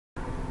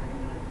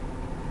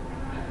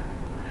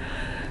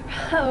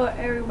Hello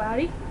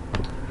everybody.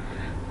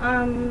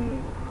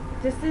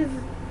 This is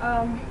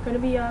gonna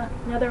be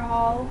another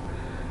haul,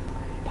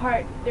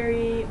 part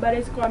 3, but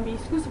it's gonna be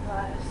school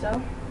supplies.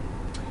 So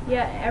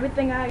yeah,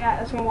 everything I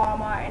got is from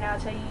Walmart, and I'll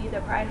tell you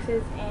the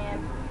prices,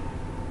 and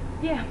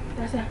yeah,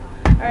 that's it.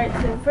 Alright,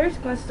 so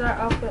first gonna start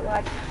off with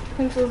like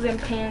pencils and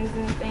pens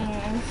and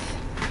things.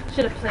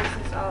 Should have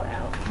placed this all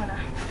out when I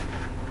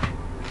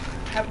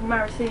have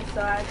my receipt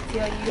so I can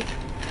tell you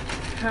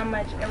how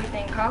much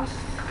everything costs.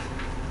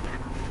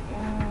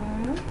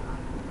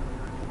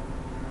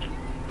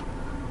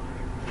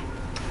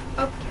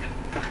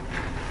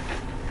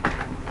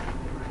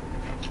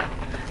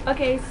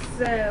 Okay,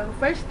 so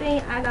first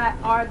thing I got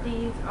are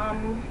these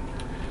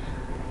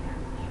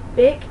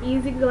big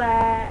Easy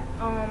Glide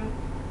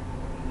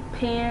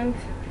pens.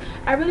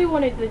 I really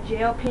wanted the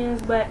gel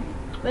pens, but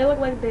they look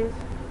like this.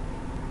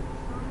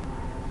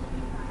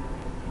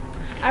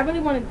 I really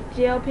wanted the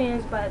gel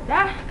pens, but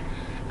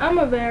I'm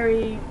a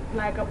very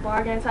like a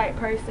bargain type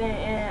person,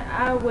 and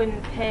I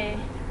wouldn't pay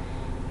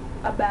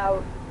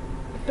about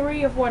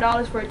 $3 or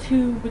 $4 for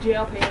 2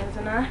 gel pens,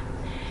 and I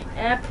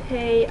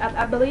pay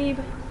I believe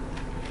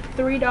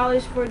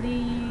 $3 for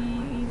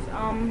these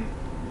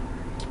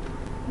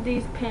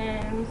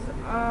pens.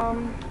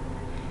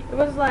 It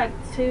was like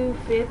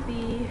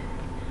 $2.50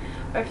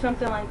 or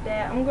something like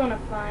that. I'm gonna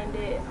find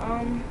it.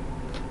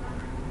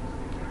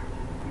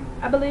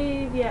 I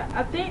believe, yeah,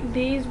 I think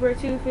these were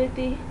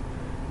 $2.50.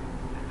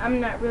 I'm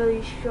not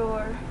really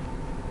sure.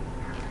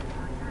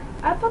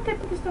 I thought they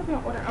put this stuff in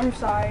order. I'm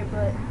sorry,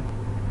 but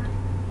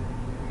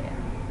yeah,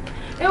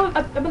 it was.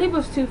 I believe it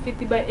was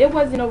 $2.50, but it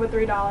wasn't over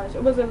 $3.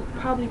 It was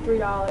probably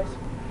 $3.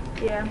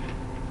 Yeah.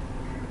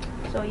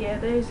 So yeah,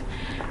 there's.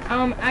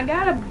 I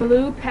got a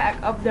blue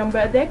pack of them,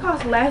 but they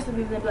cost less than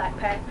the black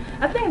pack.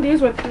 I think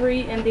these were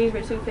 $3 and these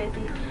were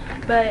 $2.50,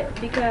 but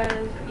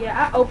because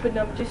yeah, I opened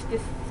them just to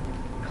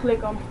click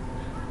them.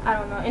 I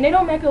don't know, and they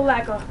don't make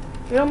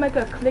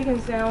a clicking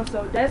sound,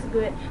 so that's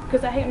good.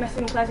 Because I hate when I sit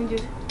in class and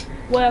just,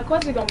 well, of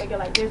course they're gonna make it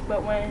like this,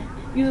 but when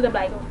usually they're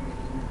like,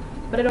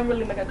 but they don't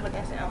really make a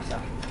clicking sound. So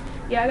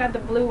yeah, I got the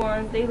blue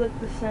ones. They look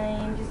the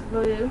same, just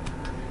blue.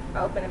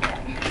 I'll open it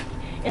back,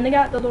 and they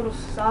got the little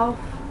soft.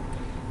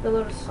 I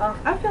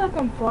feel like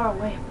I'm far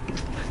away.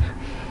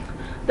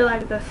 They're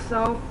like the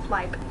soft,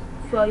 like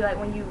feel like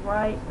when you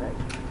write, like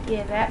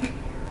yeah, that.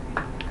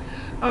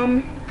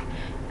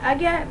 I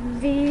got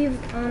these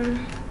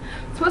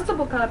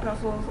twistable color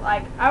pencils.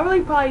 Like I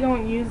really probably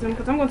don't use them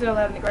because I'm going to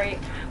 11th grade,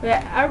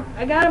 but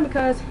I got them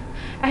because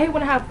I hate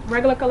when I have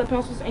regular color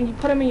pencils and you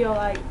put them in your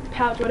like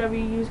pouch or whatever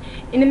you use,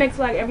 and it makes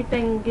like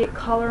everything get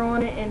color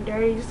on it and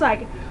dirty, just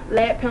like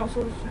lead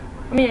pencils.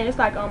 I mean, it's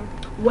like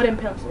wooden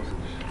pencils.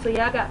 So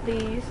yeah, I got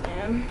these,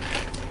 and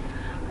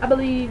I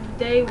believe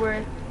they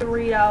were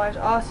 $3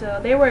 also.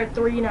 They were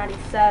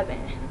 $3.97,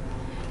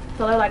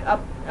 so they're like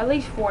up at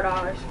least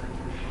 $4.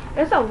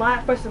 It's a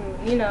lot for some,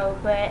 you know,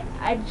 but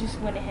I just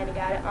went ahead and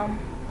got it.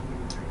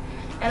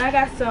 And I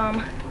got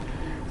some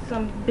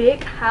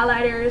big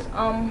highlighters.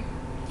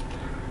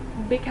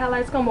 Big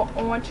highlights come with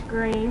orange,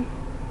 green,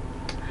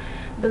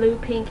 blue,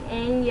 pink,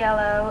 and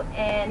yellow,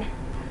 and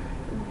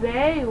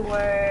they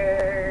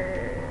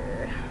were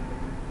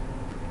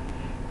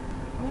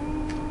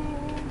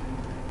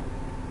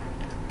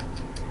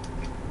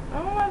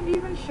I'm not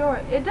even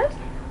sure. It does.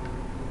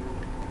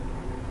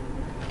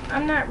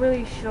 I'm not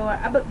really sure,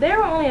 but they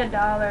were only $1.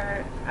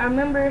 I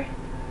remember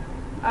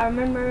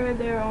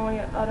they were only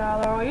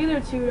 $1 or either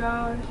 $2.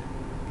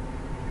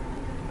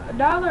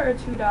 $1 or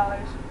 $2.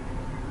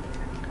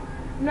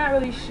 I'm not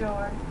really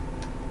sure.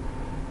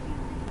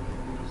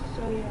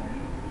 So yeah.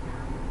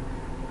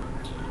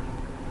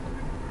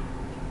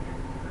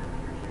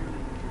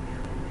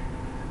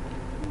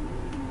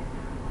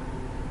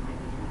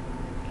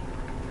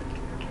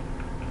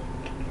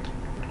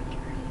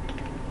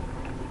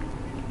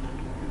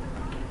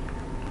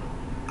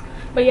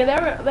 But yeah,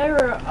 they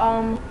were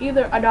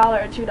either $1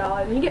 or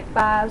 $2, and you get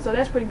 5, so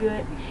that's pretty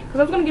good. Cause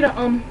I was gonna get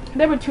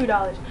they were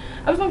 $2.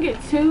 I was gonna get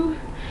 2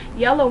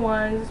 yellow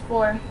ones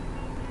for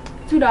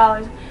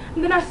 $2,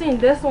 and then I seen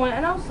this one,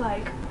 and I was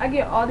like, I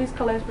get all these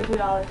colors for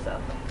 $2. So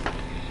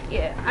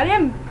yeah, I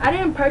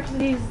didn't purchase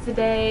these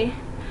today,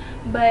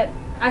 but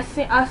I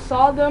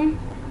saw them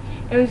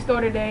in the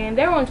store today, and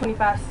they were only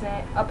 25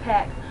 cents a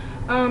pack.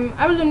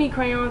 I really don't need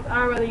crayons.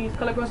 I rather use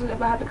color pencils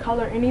if I have to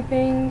color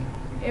anything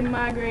in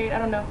my grade. I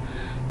don't know,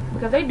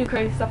 because they do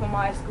crazy stuff in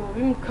my school,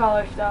 even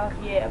color stuff.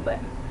 Yeah, but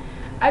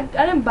I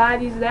didn't buy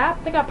these. I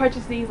think I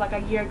purchased these like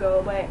a year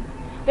ago, but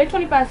they're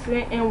 25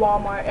 cents in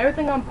Walmart.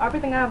 Everything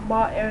I've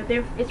bought,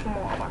 it's from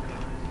Walmart.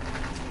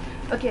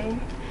 Okay,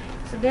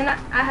 so then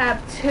I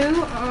have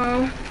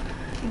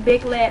 2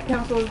 big lead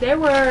pencils. They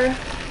were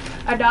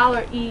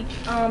 $1 each.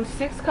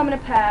 6 come in a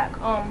pack.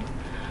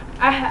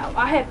 I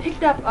had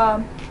picked up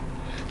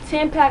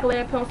 10-pack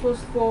lead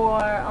pencils for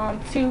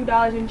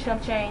 $2 and some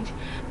change,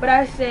 but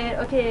I said,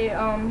 okay,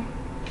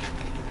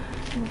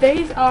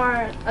 these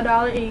are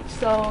 $1 each,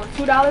 so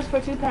 $2 for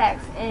 2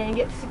 packs, and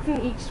get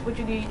 16 each, which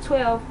would be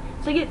 12.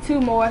 So you get 2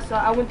 more, so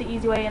I went the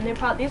easy way, and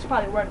these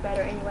probably work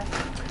better anyway.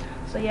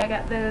 So yeah, I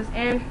got those,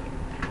 and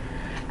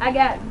I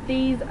got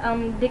these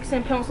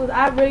Dixon pencils.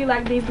 I really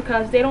like these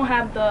because they don't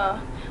have the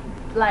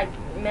like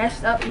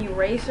messed up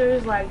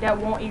erasers like that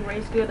won't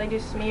erase good. They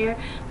just smear.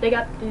 They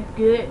got the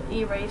good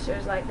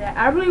erasers like that.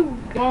 I really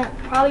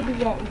probably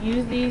won't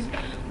use these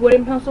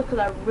wooden pencils because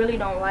I really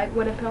don't like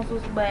wooden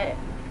pencils, but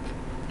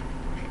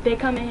they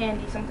come in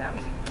handy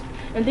sometimes.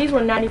 And these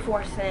were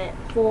 94 cents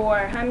for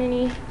how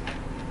many?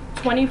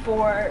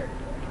 24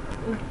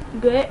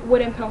 good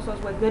wooden pencils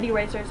with good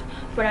erasers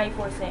for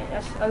 94 cents.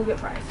 That's a good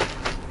price.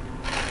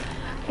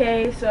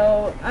 Okay,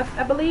 so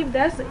I believe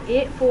that's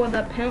it for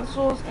the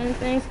pencils and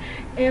things.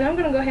 And I'm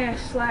gonna go ahead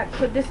and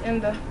put this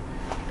in the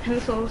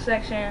pencil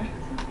section.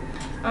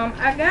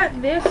 I got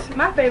this.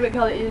 My favorite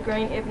color is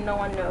green. If no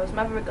one knows,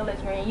 my favorite color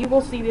is green. You will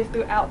see this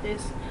throughout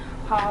this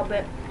haul,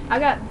 but I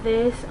got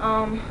this.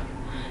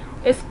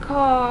 It's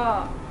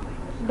called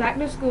Back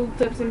to School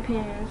Clips and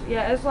Pens.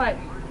 Yeah, it's like,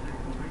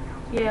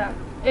 yeah,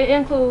 it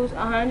includes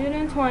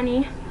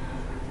 120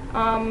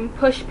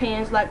 push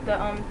pens like the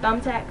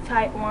thumbtack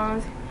type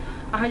ones,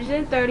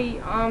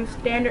 130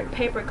 standard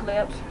paper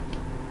clips,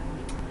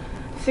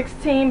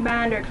 16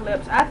 binder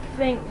clips. I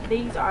think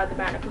these are the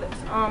binder clips.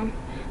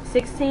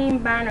 16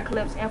 binder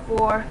clips and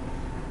four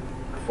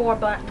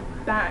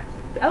I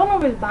don't know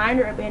if it's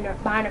binder or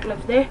binder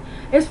clips.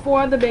 It's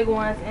 4 of the big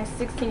ones and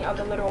 16 of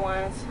the little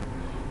ones.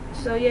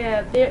 So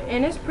yeah,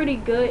 and it's pretty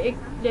good.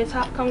 The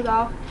top comes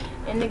off,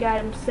 and they got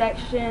them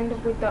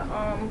sectioned with the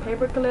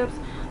paper clips,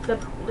 the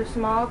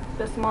small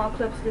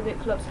clips, the big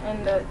clips,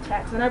 and the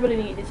tacks. And I really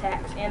need the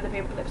tacks and the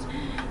paper clips.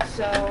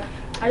 So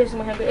I just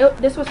went ahead.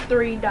 This was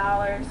 $3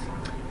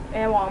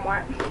 at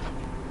Walmart.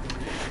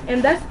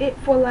 And that's it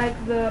for like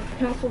the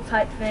pencil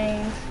type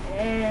things.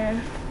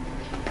 And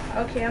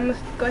okay, I'm gonna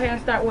go ahead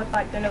and start with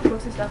like the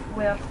notebooks and stuff.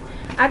 Well,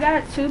 I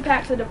got 2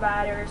 packs of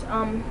dividers.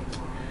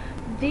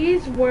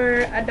 These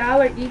were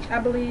 $1 each, I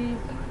believe.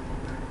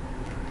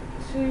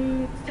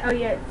 Oh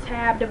yeah,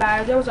 tab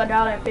dividers. It was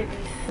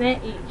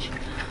 $1.50 each.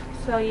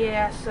 So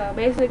yeah, so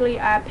basically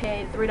I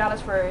paid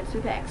 $3 for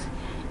 2 packs.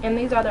 And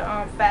these are the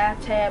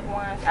 5 tab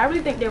ones. I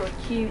really think they were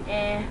cute,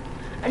 and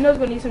I know I was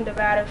gonna need some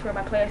dividers for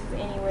my classes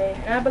anyway.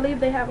 And I believe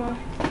they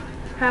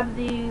have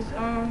these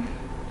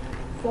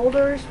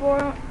folders for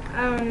them.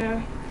 I don't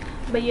know,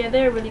 but yeah,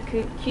 they're really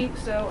cute.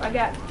 So I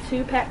got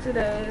 2 packs of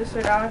those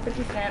for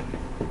 $1.50.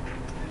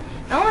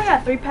 I only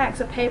got 3 packs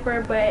of paper,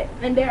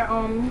 and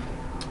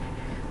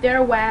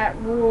they're wide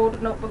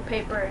ruled notebook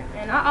paper,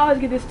 and I always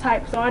get this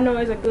type, so I know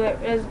it's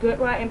good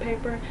writing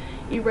paper,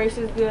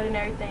 erases good and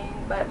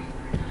everything. But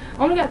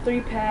I only got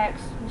 3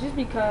 packs just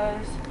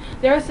because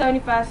they're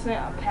 75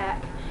 cents a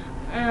pack.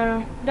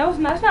 That's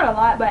not a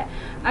lot, but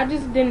I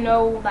just didn't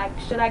know, like,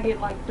 should I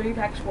get like 3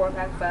 packs, 4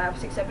 packs, 5,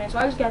 6, 7, so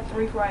I just got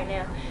 3 for right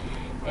now,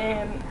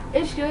 and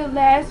it should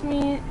last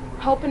me.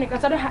 Hoping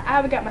because I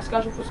haven't got my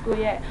schedule for school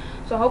yet,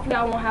 so hopefully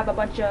I won't have a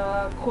bunch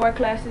of core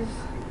classes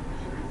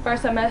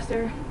first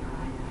semester.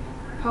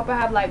 Hope I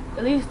have like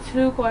at least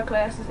 2 core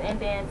classes and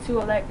then 2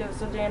 electives,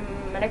 so then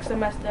my next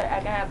semester I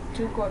can have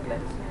 2 core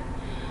classes.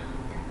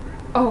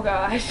 Oh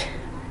gosh.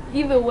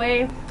 Either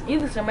way,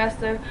 either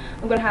semester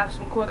I'm gonna have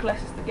some core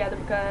classes together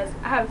because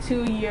I have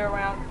 2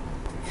 year-round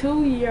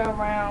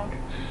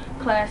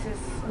classes.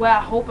 Well,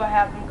 I hope I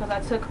have them because I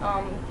took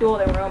dual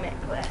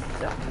enrollment classes.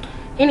 So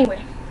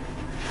anyway,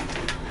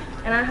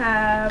 and I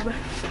have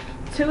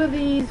 2 of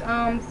these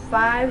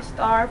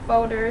 5-star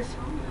folders.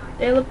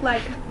 They look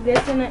like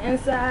this in the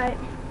inside.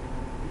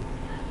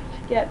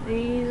 Got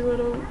these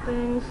little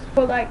things.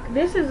 But like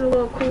this is a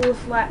little cool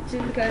slot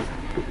too, because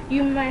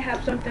you might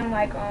have something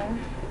like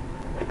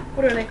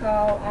what are they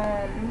called?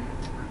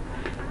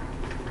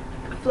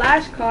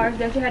 Flashcards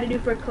that you had to do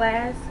for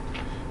class,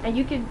 and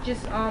you could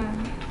just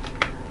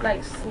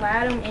like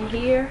slide them in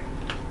here,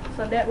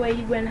 so that way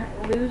you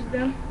wouldn't lose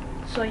them.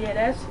 So yeah,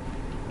 that's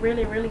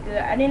really good.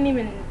 I didn't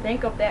even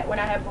think of that when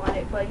I had bought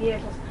it, but yeah,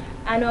 cause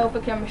I know for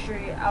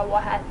chemistry I will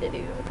have to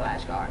do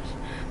flashcards.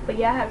 But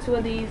yeah, I have 2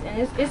 of these,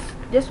 and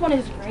this one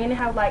is green. It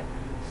has like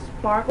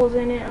sparkles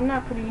in it.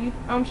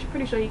 I'm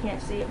pretty sure you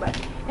can't see it, but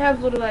it has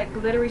little like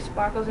glittery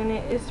sparkles in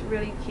it. It's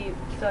really cute.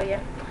 So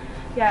yeah,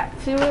 got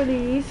 2 of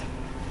these.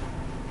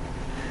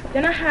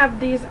 Then I have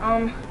these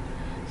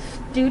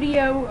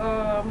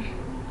studio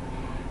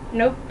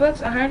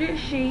notebooks, 100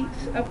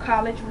 sheets of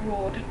college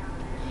ruled.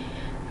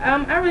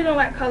 I really don't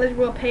like college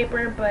ruled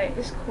paper, but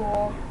it's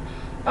cool.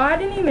 Oh, I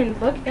didn't even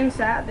look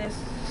inside this.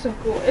 So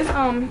cool. It's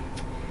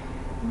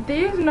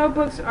these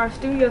notebooks are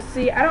Studio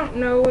C. I don't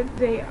know what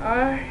they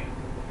are.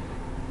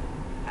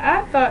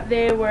 I thought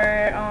they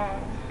were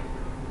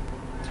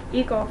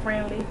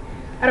eco-friendly.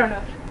 I don't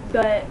know,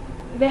 but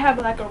they have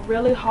like a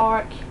really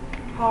hard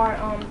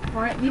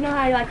front. You know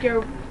how like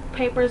your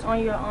papers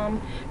on your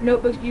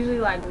notebooks usually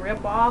like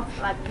rip off?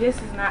 Like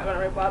this is not gonna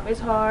rip off. It's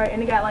hard,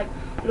 and it got like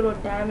little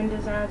diamond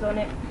designs on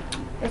it.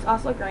 It's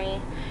also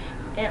green,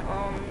 and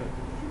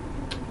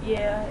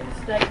yeah,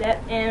 it's like that.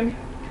 And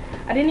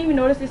I didn't even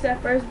notice this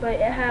at first, but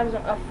it has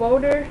a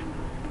folder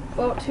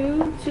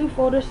two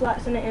folder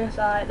slots in the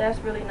inside. That's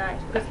really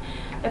nice because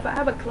if I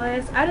have a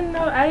class, I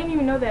didn't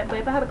even know that, but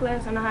if I have a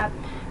class and I have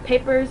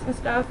papers and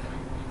stuff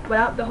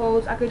without the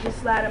holes, I could just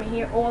slide them in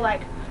here, or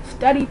like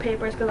study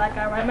papers, because like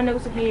I write my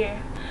notes in here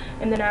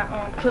and then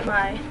I put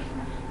my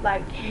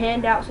like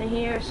handouts in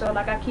here, so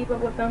like I keep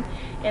up with them.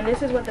 And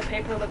this is what the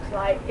paper looks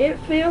like. It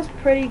feels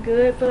pretty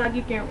good. Feel like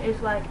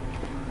it's like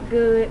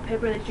good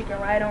paper that you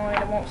can write on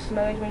and it won't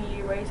smudge when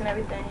you erase and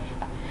everything.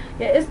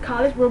 Yeah, it's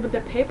college rule, but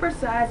the paper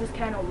size is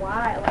kind of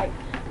wide. Like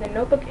the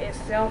notebook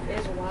itself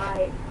is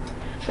wide.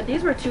 But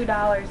these were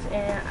 $2,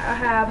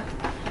 and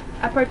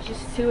I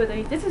purchased 2 of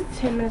these. This is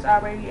 10 minutes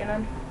already, and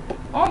I'm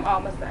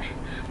almost done.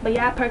 But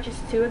yeah, I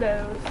purchased 2 of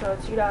those, so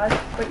 $2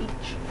 for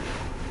each.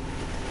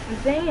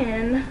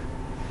 Then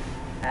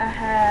I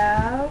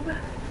have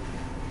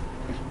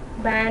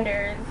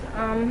binders.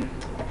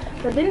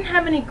 But didn't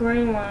have any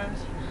green ones,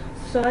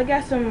 so I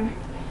got some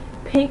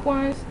pink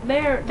ones.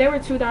 They were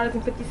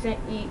 $2.50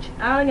 each.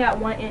 I only got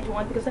 1-inch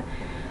one because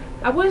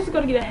I was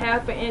gonna get a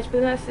 1/2 inch,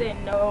 but then I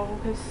said no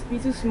because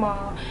it's too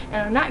small,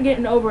 and I'm not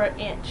getting over 1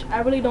 inch.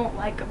 I really don't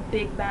like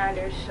big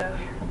binders, so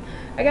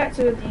I got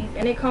 2 of these,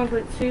 and it comes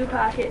with 2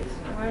 pockets,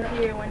 one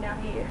here, one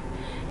down here,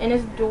 and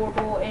it's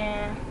adorable.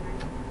 And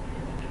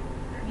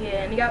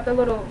yeah, and you got the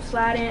little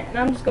slide in, and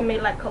I'm just gonna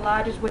make like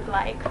collages with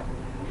like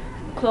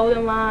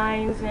clothing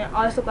lines and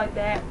all that stuff like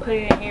that. Put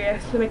it in here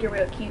to make it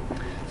real cute.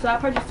 So I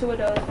purchased 2 of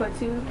those for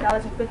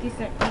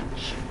 $2.50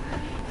 each,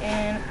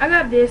 and I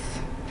got this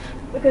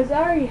because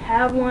I already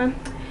have one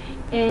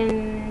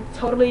in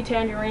totally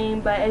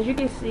tangerine, but as you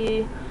can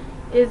see,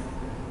 it's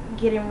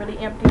getting really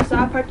empty. So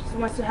I purchased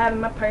one to have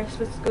in my purse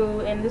for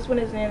school, and this one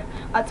is in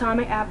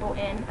atomic apple,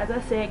 and as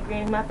I said,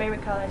 green is my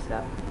favorite color.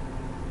 So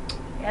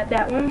got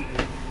that one,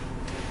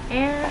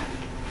 and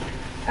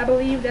I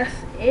believe that's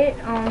it.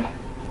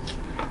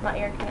 My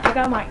ear, I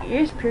got my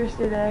ears pierced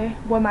today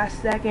with my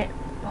second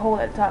hole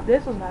at the top.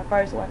 This was my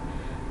first one.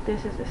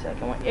 This is the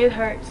second one. It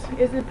hurts.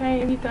 Is it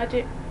pain if you touch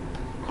it?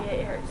 Yeah,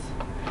 it hurts.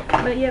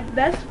 But yeah,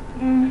 that's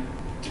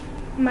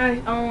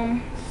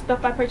my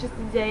stuff I purchased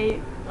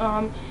today.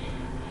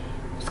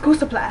 School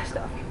supply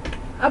stuff.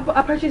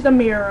 I purchased a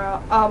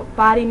mirror, a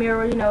body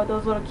mirror, you know,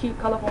 those little cute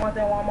colorful ones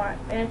at Walmart,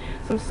 and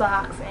some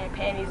socks and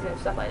panties and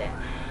stuff like that.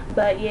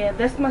 But yeah,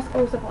 that's my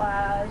school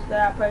supplies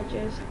that I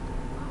purchased.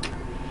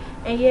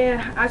 And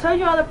yeah, I told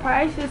you all the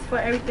prices for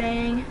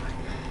everything,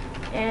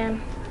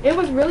 and it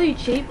was really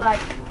cheap.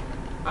 Like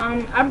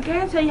I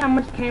can't tell you how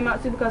much it came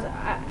out to because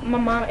my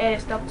mom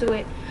added stuff to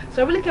it,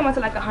 so it really came out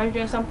to like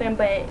 100 and something,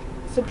 but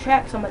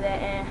subtract some of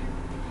that, and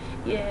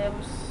yeah, it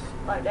was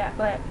like that.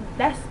 But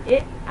that's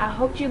it. I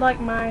hope you like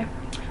my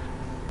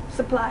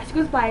school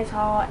supplies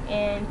haul,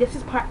 and this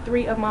is part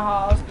 3 of my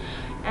hauls,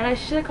 and I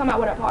should come out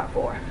with a part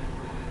 4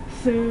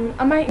 soon.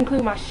 I might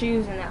include my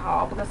shoes in that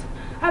haul because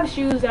I have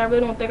shoes that I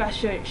really don't think I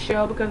should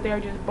show because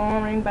they're just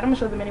boring, but I'm gonna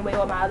show them anyway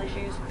with my other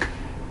shoes.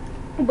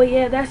 But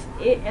yeah, that's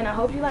it, and I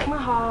hope you like my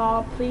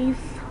haul. Please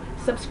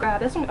subscribe.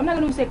 That's what, I'm not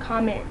gonna say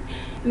comment,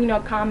 you know,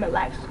 comment,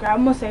 like, subscribe.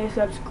 I'm gonna say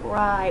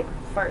subscribe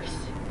first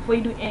before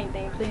you do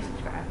anything. Please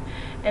subscribe,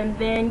 and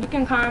then you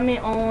can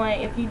comment on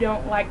if you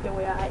don't like the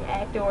way I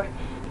act, or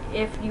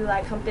if you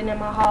like something in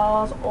my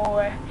hauls,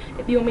 or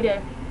if you want me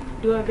to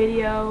do a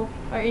video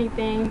or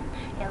anything.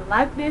 And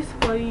like this,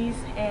 please,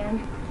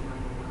 and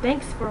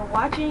thanks for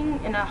watching,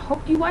 and I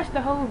hope you watched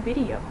the whole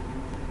video.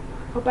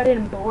 Hope I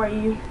didn't bore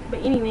you, but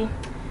anyway,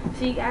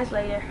 see you guys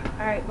later.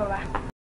 Alright, bye bye.